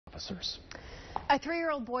officers. A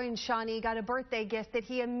 3-year-old boy in Shawnee got a birthday gift that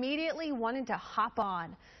he immediately wanted to hop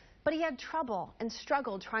on, but he had trouble and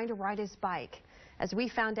struggled trying to ride his bike. As we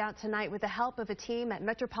found out tonight, with the help of a team at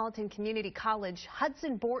Metropolitan Community College,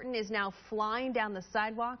 Hudson Borton is now flying down the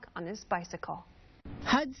sidewalk on his bicycle.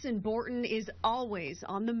 Hudson Borton is always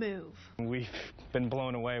on the move. We've been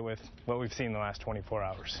blown away with what we've seen in the last 24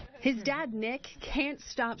 hours. His dad, Nick, can't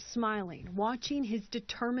stop smiling, watching his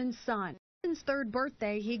determined son. On his 3rd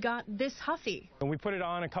birthday, he got this Huffy. We put it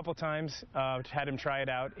on a couple times, had him try it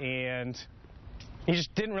out, and he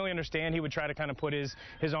just didn't really understand. He would try to kind of put his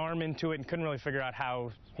arm into it and couldn't really figure out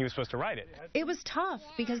how he was supposed to ride it. It was tough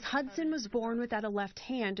because Hudson was born without a left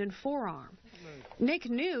hand and forearm. Nick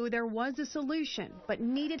knew there was a solution, but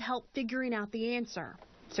needed help figuring out the answer.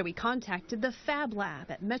 So he contacted the Fab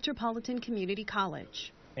Lab at Metropolitan Community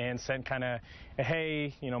College. And sent kind of,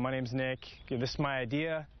 hey, my name's Nick, this is my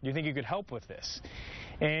idea. Do you think you could help with this?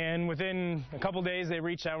 And within a couple days, they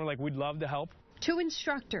reached out and were like, we'd love to help. 2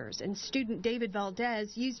 instructors and student David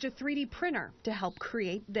Valdez used a 3D printer to help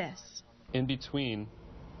create this. In between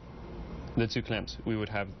the 2 clamps, we would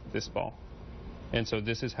have this ball. And so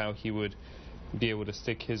this is how he would be able to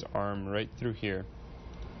stick his arm right through here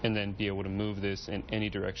and then be able to move this in any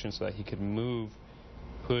direction so that he could move,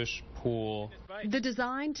 push, pull. The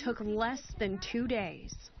design took less than 2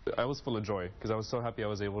 days. I was full of joy because I was so happy I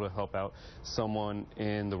was able to help out someone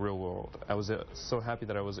in the real world. I was so happy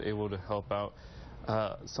that I was able to help out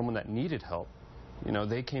someone that needed help.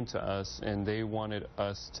 They came to us and they wanted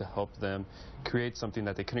us to help them create something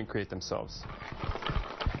that they couldn't create themselves.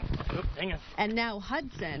 Oop, dang it. And now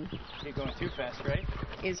Hudson You're going too fast, right?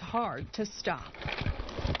 is hard to stop.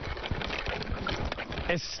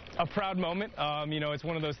 It's a proud moment. It's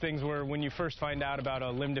one of those things where when you first find out about a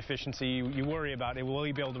limb deficiency, you worry about it. Will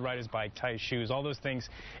he be able to ride his bike, tie his shoes, all those things.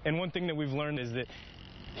 And one thing that we've learned is that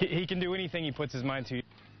he can do anything he puts his mind to.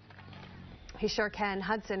 He sure can.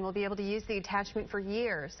 Hudson will be able to use the attachment for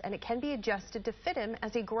years, and it can be adjusted to fit him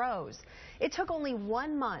as he grows. It took only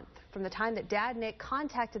 1 month from the time that Dad Nick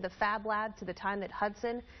contacted the Fab Lab to the time that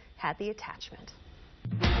Hudson had the attachment.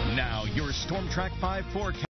 Now, your Storm Track 5 forecast.